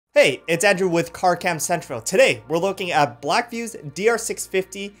Hey, it's Andrew with CarCam Central. Today, we're looking at Blackvue's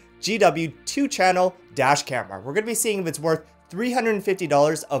DR650GW 2-channel dash camera. We're going to be seeing if it's worth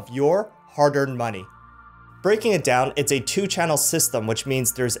 $350 of your hard-earned money. Breaking it down, it's a 2-channel system, which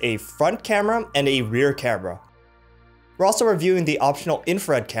means there's a front camera and a rear camera. We're also reviewing the optional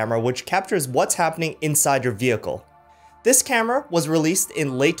infrared camera, which captures what's happening inside your vehicle. This camera was released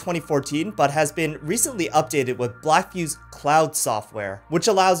in late 2014, but has been recently updated with Blackvue's cloud software, which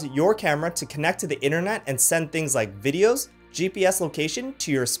allows your camera to connect to the internet and send things like videos, GPS location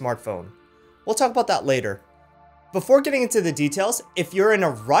to your smartphone. We'll talk about that later. Before getting into the details, if you're in a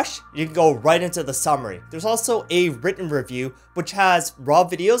rush, you can go right into the summary. There's also a written review, which has raw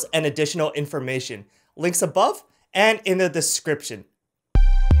videos and additional information. Links above and in the description.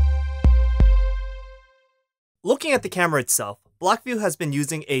 Looking at the camera itself, Blackvue has been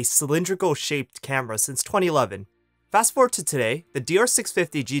using a cylindrical shaped camera since 2011. Fast forward to today, the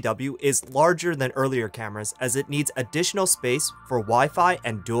DR650GW is larger than earlier cameras as it needs additional space for Wi-Fi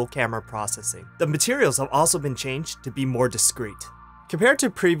and dual camera processing. The materials have also been changed to be more discreet. Compared to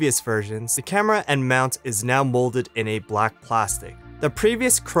previous versions, the camera and mount is now molded in a black plastic. The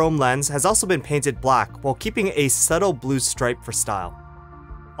previous chrome lens has also been painted black while keeping a subtle blue stripe for style.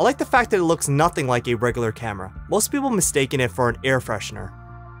 I like the fact that it looks nothing like a regular camera, most people mistaking it for an air freshener.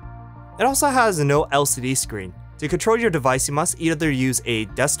 It also has no LCD screen. To control your device, you must either use a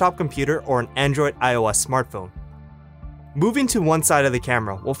desktop computer or an Android iOS smartphone. Moving to one side of the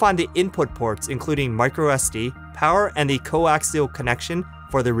camera, we'll find the input ports including microSD, power, and the coaxial connection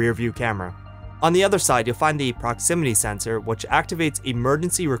for the rear view camera. On the other side, you'll find the proximity sensor, which activates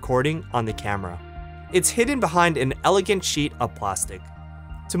emergency recording on the camera. It's hidden behind an elegant sheet of plastic.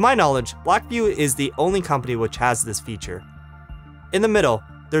 To my knowledge, Blackvue is the only company which has this feature. In the middle,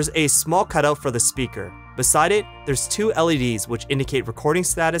 there's a small cutout for the speaker. Beside it, there's two LEDs which indicate recording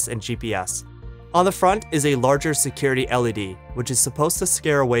status and GPS. On the front is a larger security LED, which is supposed to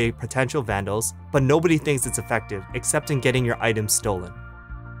scare away potential vandals, but nobody thinks it's effective except in getting your items stolen.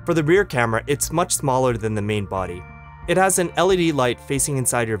 For the rear camera, it's much smaller than the main body. It has an LED light facing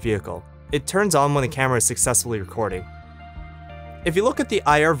inside your vehicle. It turns on when the camera is successfully recording. If you look at the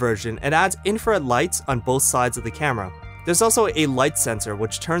IR version, it adds infrared lights on both sides of the camera. There's also a light sensor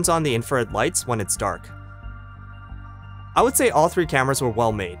which turns on the infrared lights when it's dark. I would say all three cameras were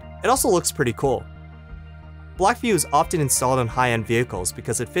well made. It also looks pretty cool. Blackvue is often installed on high-end vehicles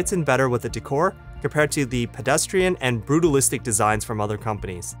because it fits in better with the decor compared to the pedestrian and brutalistic designs from other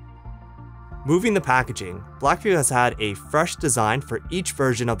companies. Moving the packaging, Blackvue has had a fresh design for each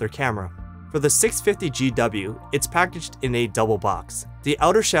version of their camera. For the 650GW, it's packaged in a double box. The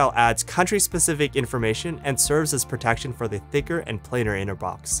outer shell adds country-specific information and serves as protection for the thicker and plainer inner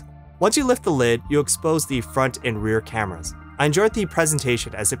box. Once you lift the lid, you expose the front and rear cameras. I enjoyed the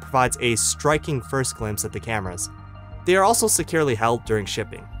presentation as it provides a striking first glimpse at the cameras. They are also securely held during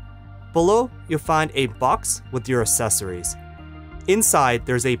shipping. Below, you'll find a box with your accessories. Inside,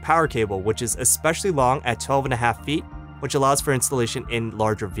 there's a power cable which is especially long at 12.5 feet, which allows for installation in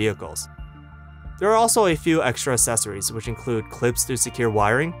larger vehicles. There are also a few extra accessories, which include clips to secure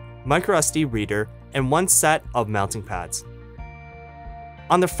wiring, microSD reader, and one set of mounting pads.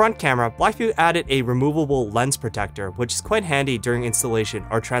 On the front camera, Blackvue added a removable lens protector, which is quite handy during installation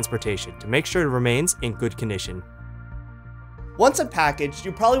or transportation to make sure it remains in good condition. Once unpackaged,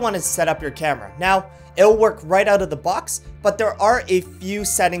 you probably want to set up your camera. Now, it'll work right out of the box, but there are a few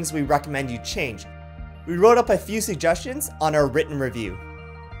settings we recommend you change. We wrote up a few suggestions on our written review.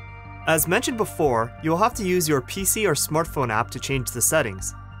 As mentioned before, you'll have to use your PC or smartphone app to change the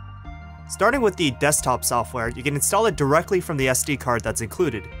settings. Starting with the desktop software, you can install it directly from the SD card that's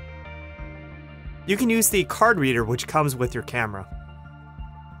included. You can use the card reader which comes with your camera.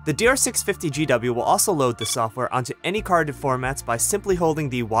 The DR650GW will also load the software onto any carded formats by simply holding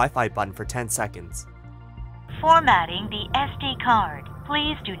the Wi-Fi button for 10 seconds. Formatting the SD card.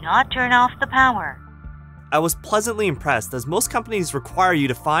 Please do not turn off the power. I was pleasantly impressed as most companies require you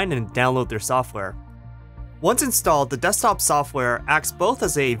to find and download their software. Once installed, the desktop software acts both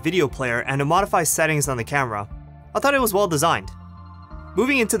as a video player and to modify settings on the camera. I thought it was well designed.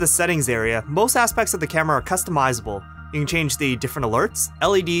 Moving into the settings area, most aspects of the camera are customizable. You can change the different alerts,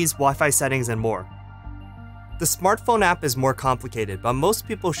 LEDs, Wi-Fi settings, and more. The smartphone app is more complicated, but most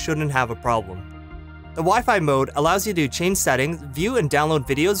people shouldn't have a problem. The Wi-Fi mode allows you to change settings, view and download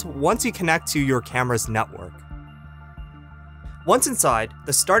videos once you connect to your camera's network. Once inside,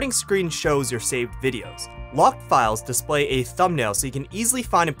 the starting screen shows your saved videos. Locked files display a thumbnail so you can easily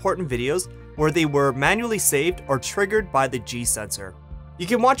find important videos where they were manually saved or triggered by the G sensor. You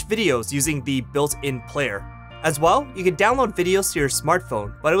can watch videos using the built-in player. As well, you can download videos to your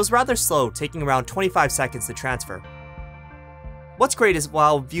smartphone, but it was rather slow, taking around 25 seconds to transfer. What's great is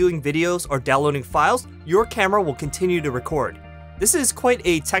while viewing videos or downloading files, your camera will continue to record. This is quite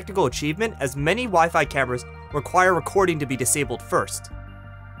a technical achievement as many Wi-Fi cameras require recording to be disabled first.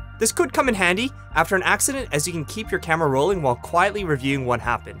 This could come in handy after an accident as you can keep your camera rolling while quietly reviewing what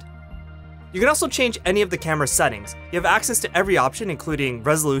happened. You can also change any of the camera settings. You have access to every option including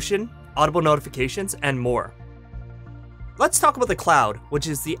resolution, audible notifications, and more. Let's talk about the cloud, which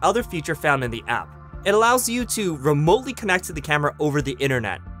is the other feature found in the app. It allows you to remotely connect to the camera over the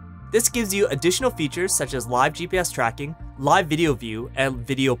internet. This gives you additional features such as live GPS tracking, live video view, and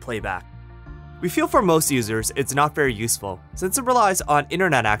video playback. We feel for most users it's not very useful. Since it relies on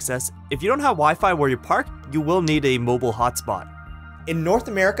internet access, if you don't have Wi-Fi where you park, you will need a mobile hotspot. In North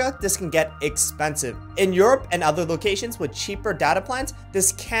America, this can get expensive. In Europe and other locations with cheaper data plans,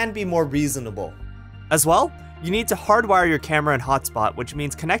 this can be more reasonable. As well, you need to hardwire your camera and hotspot, which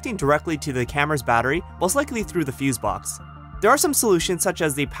means connecting directly to the camera's battery, most likely through the fuse box. There are some solutions such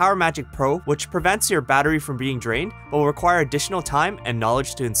as the PowerMagic Pro, which prevents your battery from being drained, but will require additional time and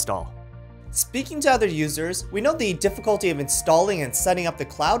knowledge to install. Speaking to other users, we know the difficulty of installing and setting up the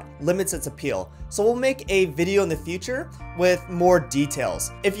cloud limits its appeal, so we'll make a video in the future with more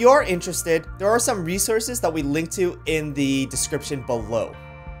details. If you are interested, there are some resources that we link to in the description below.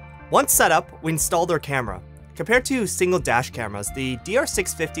 Once set up, we installed our camera. Compared to single dash cameras, the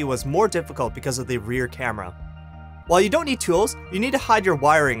DR650 was more difficult because of the rear camera. While you don't need tools, you need to hide your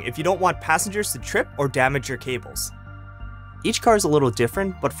wiring if you don't want passengers to trip or damage your cables. Each car is a little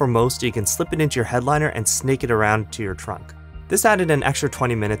different, but for most you can slip it into your headliner and snake it around to your trunk. This added an extra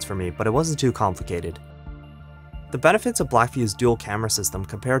 20 minutes for me, but it wasn't too complicated. The benefits of Blackvue's dual camera system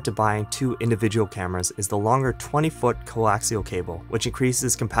compared to buying two individual cameras is the longer 20-foot coaxial cable, which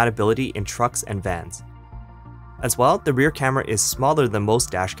increases compatibility in trucks and vans. As well, the rear camera is smaller than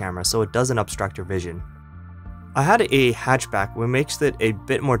most dash cameras, so it doesn't obstruct your vision. I had a hatchback, which makes it a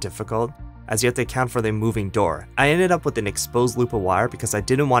bit more difficult, as you have to account for the moving door. I ended up with an exposed loop of wire because I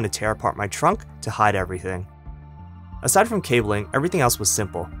didn't want to tear apart my trunk to hide everything. Aside from cabling, everything else was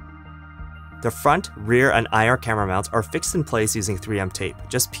simple. The front, rear, and IR camera mounts are fixed in place using 3M tape.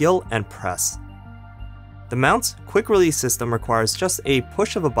 Just peel and press. The mount's quick release system requires just a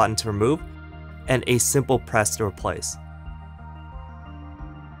push of a button to remove and a simple press to replace.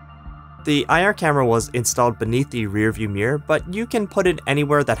 The IR camera was installed beneath the rear view mirror, but you can put it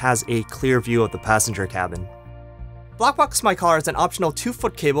anywhere that has a clear view of the passenger cabin. Blackbox My Car is an optional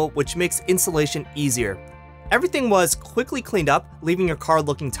 2-foot cable which makes installation easier. Everything was quickly cleaned up, leaving your car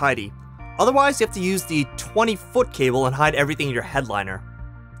looking tidy. Otherwise, you have to use the 20-foot cable and hide everything in your headliner.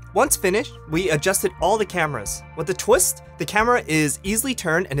 Once finished, we adjusted all the cameras. With the twist, the camera is easily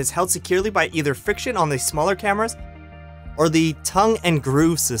turned and is held securely by either friction on the smaller cameras or the tongue and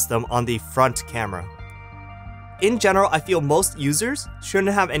groove system on the front camera. In general, I feel most users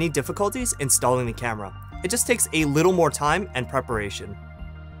shouldn't have any difficulties installing the camera. It just takes a little more time and preparation.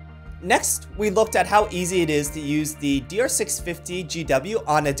 Next, we looked at how easy it is to use the DR650GW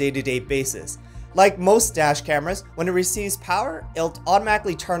on a day-to-day basis. Like most dash cameras, when it receives power, it'll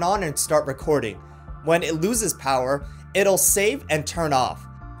automatically turn on and start recording. When it loses power, it'll save and turn off.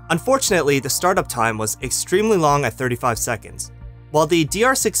 Unfortunately, the startup time was extremely long at 35 seconds. While the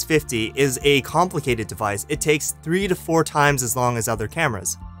DR650 is a complicated device, it takes 3 to 4 times as long as other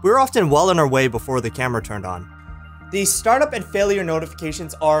cameras. We were often well on our way before the camera turned on. The startup and failure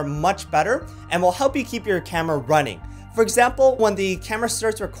notifications are much better and will help you keep your camera running. For example, when the camera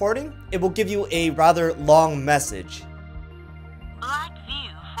starts recording, it will give you a rather long message.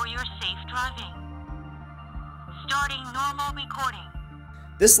 Blackvue for your safe driving. Starting normal recording.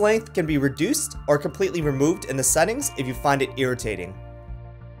 This length can be reduced or completely removed in the settings if you find it irritating.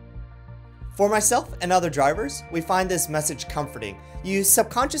 For myself and other drivers, we find this message comforting. You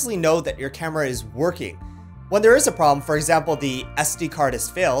subconsciously know that your camera is working. When there is a problem, for example, the SD card has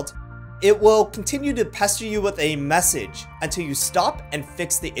failed, it will continue to pester you with a message until you stop and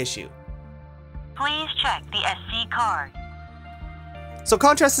fix the issue. Please check the SD card. So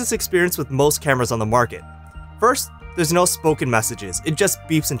contrast this experience with most cameras on the market. First, there's no spoken messages, it just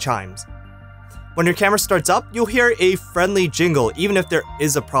beeps and chimes. When your camera starts up, you'll hear a friendly jingle even if there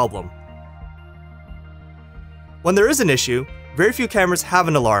is a problem. When there is an issue, very few cameras have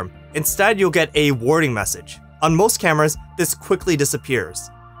an alarm. Instead, you'll get a warning message. On most cameras, this quickly disappears.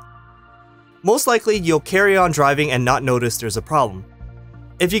 Most likely, you'll carry on driving and not notice there's a problem.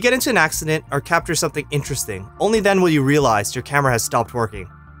 If you get into an accident or capture something interesting, only then will you realize your camera has stopped working.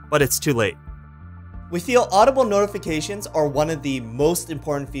 But it's too late. We feel audible notifications are one of the most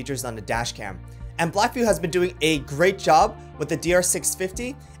important features on the dashcam, and Blackvue has been doing a great job with the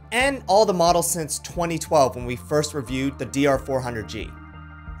DR650 and all the models since 2012 when we first reviewed the DR400G.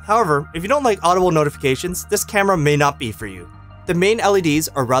 However, if you don't like audible notifications, this camera may not be for you. The main LEDs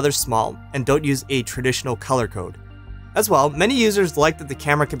are rather small and don't use a traditional color code. As well, many users like that the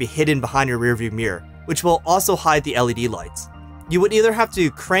camera can be hidden behind your rearview mirror, which will also hide the LED lights. You would either have to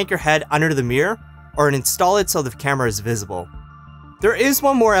crank your head under the mirror or install it so the camera is visible. There is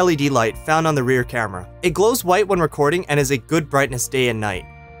one more LED light found on the rear camera. It glows white when recording and is a good brightness day and night.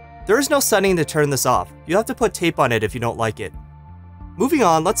 There is no setting to turn this off. You have to put tape on it if you don't like it. Moving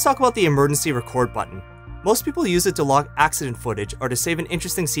on, let's talk about the emergency record button. Most people use it to log accident footage or to save an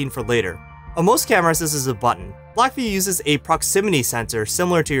interesting scene for later. On most cameras, this is a button. Blackvue uses a proximity sensor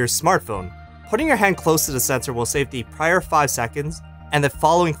similar to your smartphone. Putting your hand close to the sensor will save the prior 5 seconds and the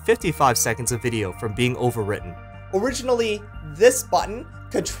following 55 seconds of video from being overwritten. Originally, this button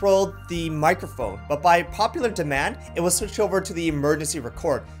controlled the microphone, but by popular demand, it was switched over to the emergency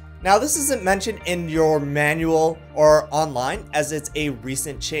record. Now, this isn't mentioned in your manual or online as it's a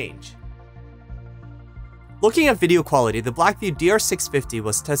recent change. Looking at video quality, the Blackvue DR650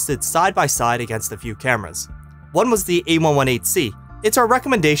 was tested side by side against a few cameras. One was the A118C. It's our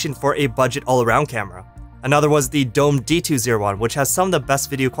recommendation for a budget all-around camera. Another was the Dome D201, which has some of the best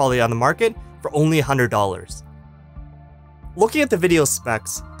video quality on the market for only $100. Looking at the video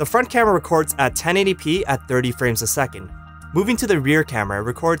specs, the front camera records at 1080p at 30 frames a second. Moving to the rear camera, it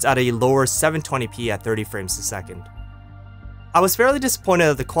records at a lower 720p at 30 frames a second. I was fairly disappointed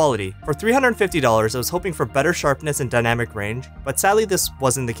at the quality. For $350, I was hoping for better sharpness and dynamic range, but sadly this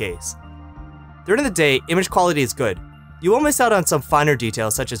wasn't the case. During the day, image quality is good. You will miss out on some finer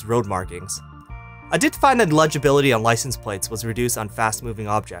details such as road markings. I did find that legibility on license plates was reduced on fast-moving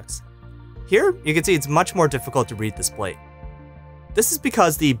objects. Here, you can see it's much more difficult to read this plate. This is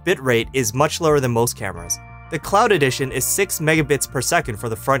because the bitrate is much lower than most cameras. The Cloud Edition is 6 megabits per second for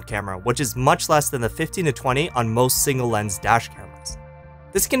the front camera, which is much less than the 15 to 20 on most single-lens dash cameras.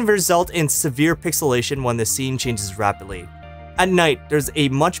 This can result in severe pixelation when the scene changes rapidly. At night, there's a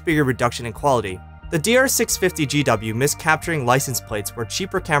much bigger reduction in quality. The DR650GW missed capturing license plates where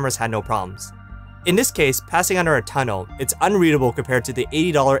cheaper cameras had no problems. In this case, passing under a tunnel, it's unreadable compared to the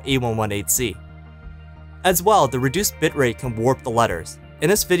 $80 A118C. As well, the reduced bitrate can warp the letters. In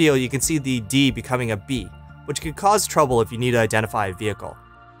this video, you can see the D becoming a B, which could cause trouble if you need to identify a vehicle.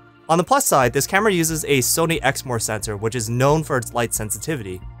 On the plus side, this camera uses a Sony Exmor sensor, which is known for its light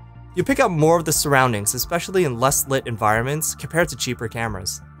sensitivity. You pick up more of the surroundings, especially in less lit environments, compared to cheaper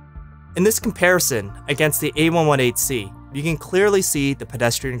cameras. In this comparison against the A118C, you can clearly see the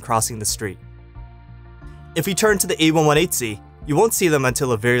pedestrian crossing the street. If you turn to the A118C, you won't see them until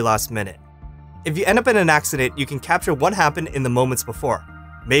the very last minute. If you end up in an accident, you can capture what happened in the moments before.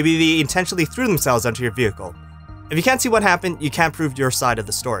 Maybe they intentionally threw themselves onto your vehicle. If you can't see what happened, you can't prove your side of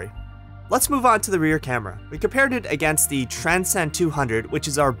the story. Let's move on to the rear camera. We compared it against the Transcend 200, which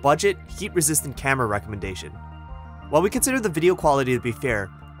is our budget, heat-resistant camera recommendation. While we consider the video quality to be fair,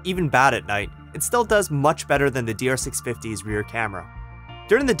 even bad at night, it still does much better than the DR650's rear camera.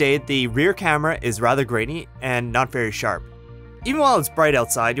 During the day, the rear camera is rather grainy and not very sharp. Even while it's bright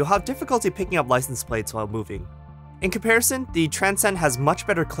outside, you'll have difficulty picking up license plates while moving. In comparison, the Transcend has much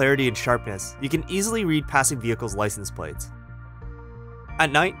better clarity and sharpness. You can easily read passing vehicles' license plates.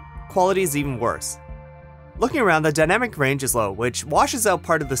 At night, quality is even worse. Looking around, the dynamic range is low, which washes out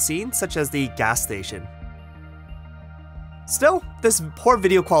part of the scene, such as the gas station. Still, this poor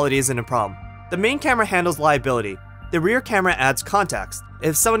video quality isn't a problem. The main camera handles liability. The rear camera adds context.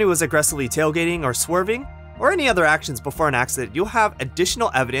 If somebody was aggressively tailgating or swerving, or any other actions before an accident, you'll have additional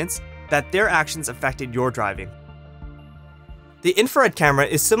evidence that their actions affected your driving. The infrared camera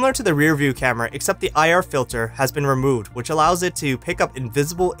is similar to the rear view camera, except the IR filter has been removed, which allows it to pick up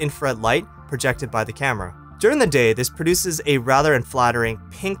invisible infrared light projected by the camera. During the day, this produces a rather unflattering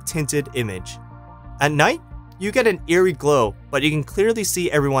pink-tinted image. At night, you get an eerie glow, but you can clearly see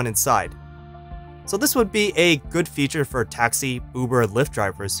everyone inside. So this would be a good feature for taxi, Uber, and Lyft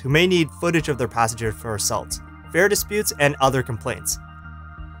drivers who may need footage of their passengers for assaults, fare disputes, and other complaints.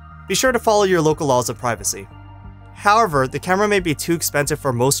 Be sure to follow your local laws of privacy. However, the camera may be too expensive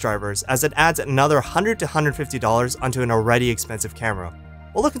for most drivers as it adds another $100 to $150 onto an already expensive camera.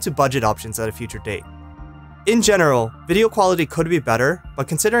 We'll look into budget options at a future date. In general, video quality could be better, but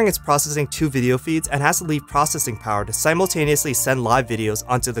considering it's processing 2 video feeds and has to leave processing power to simultaneously send live videos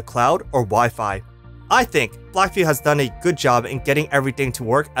onto the cloud or Wi-Fi, I think Blackvue has done a good job in getting everything to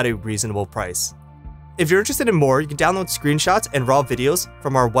work at a reasonable price. If you're interested in more, you can download screenshots and raw videos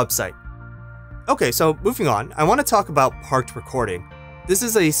from our website. Okay, so moving on, I want to talk about parked recording. This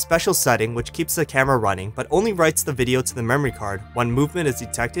is a special setting which keeps the camera running but only writes the video to the memory card when movement is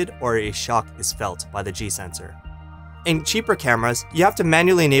detected or a shock is felt by the G sensor. In cheaper cameras, you have to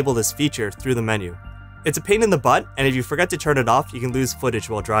manually enable this feature through the menu. It's a pain in the butt, and if you forget to turn it off, you can lose footage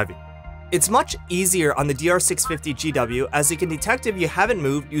while driving. It's much easier on the DR650GW as it can detect if you haven't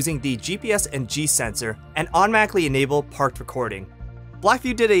moved using the GPS and G sensor and automatically enable parked recording.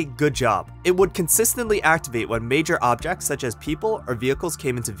 Blackvue did a good job. It would consistently activate when major objects such as people or vehicles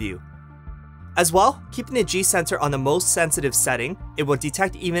came into view. As well, keeping the G sensor on the most sensitive setting, it will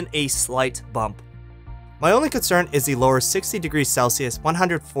detect even a slight bump. My only concern is the lower 60 degrees Celsius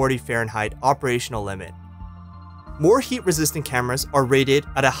 140 Fahrenheit operational limit. More heat-resistant cameras are rated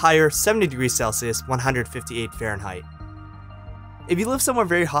at a higher 70 degrees Celsius 158 Fahrenheit. If you live somewhere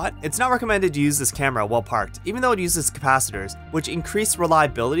very hot, it's not recommended to use this camera while parked, even though it uses capacitors, which increase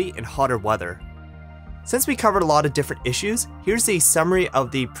reliability in hotter weather. Since we covered a lot of different issues, here's a summary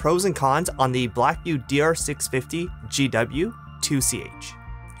of the pros and cons on the Blackvue DR650GW 2CH.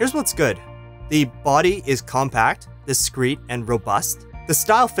 Here's what's good. The body is compact, discreet, and robust. The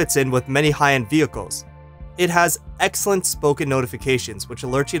style fits in with many high-end vehicles. It has excellent spoken notifications which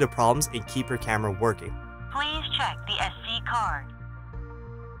alert you to problems and keep your camera working. Please check the SD card.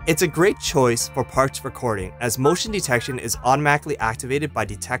 It's a great choice for parked recording as motion detection is automatically activated by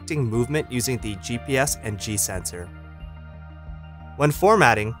detecting movement using the GPS and G sensor. When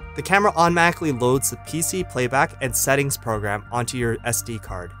formatting, the camera automatically loads the PC playback and settings program onto your SD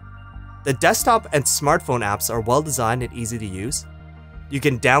card. The desktop and smartphone apps are well designed and easy to use. You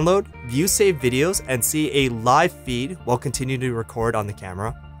can download, view saved videos, and see a live feed while continuing to record on the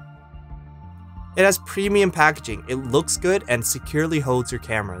camera. It has premium packaging, it looks good, and securely holds your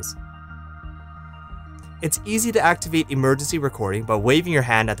cameras. It's easy to activate emergency recording by waving your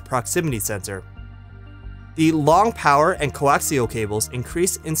hand at the proximity sensor. The long power and coaxial cables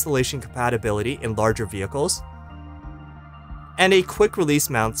increase installation compatibility in larger vehicles. And a quick release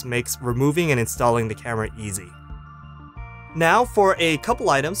mount makes removing and installing the camera easy. Now for a couple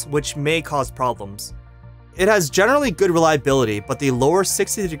items which may cause problems. It has generally good reliability, but the lower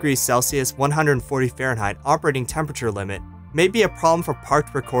 60 degrees Celsius 140 Fahrenheit operating temperature limit may be a problem for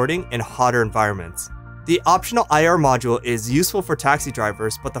parked recording in hotter environments. The optional IR module is useful for taxi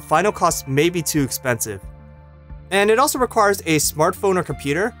drivers, but the final cost may be too expensive. And it also requires a smartphone or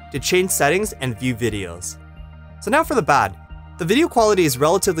computer to change settings and view videos. So now for the bad. The video quality is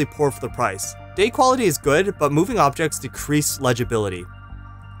relatively poor for the price. Day quality is good, but moving objects decrease legibility.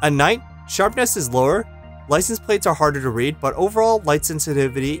 At night, sharpness is lower, license plates are harder to read, but overall light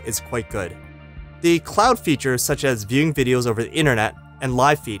sensitivity is quite good. The cloud features such as viewing videos over the internet and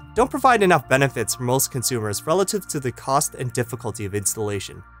live feed don't provide enough benefits for most consumers relative to the cost and difficulty of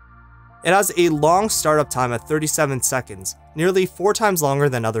installation. It has a long startup time at 37 seconds, nearly 4 times longer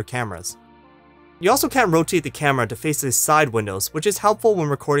than other cameras. You also can't rotate the camera to face the side windows, which is helpful when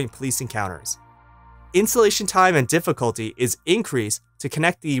recording police encounters. Installation time and difficulty is increased to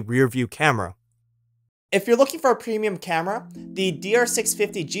connect the rear view camera. If you're looking for a premium camera, the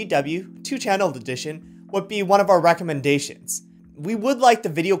DR650GW 2-channel edition would be one of our recommendations. We would like the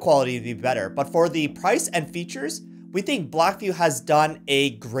video quality to be better, but for the price and features, we think Blackvue has done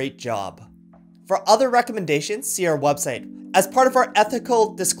a great job. For other recommendations, see our website. As part of our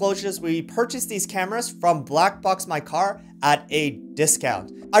ethical disclosures, we purchased these cameras from Black Box My Car at a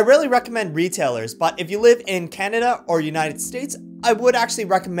discount. I rarely recommend retailers, but if you live in Canada or United States, I would actually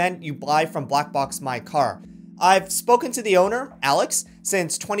recommend you buy from Black Box My Car. I've spoken to the owner, Alex,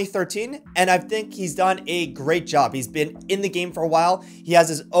 since 2013, and I think he's done a great job. He's been in the game for a while. He has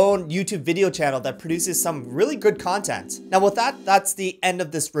his own YouTube video channel that produces some really good content. Now with that, that's the end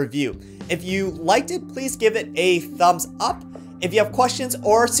of this review. If you liked it, please give it a thumbs up. If you have questions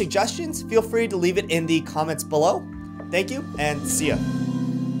or suggestions, feel free to leave it in the comments below. Thank you, and see ya.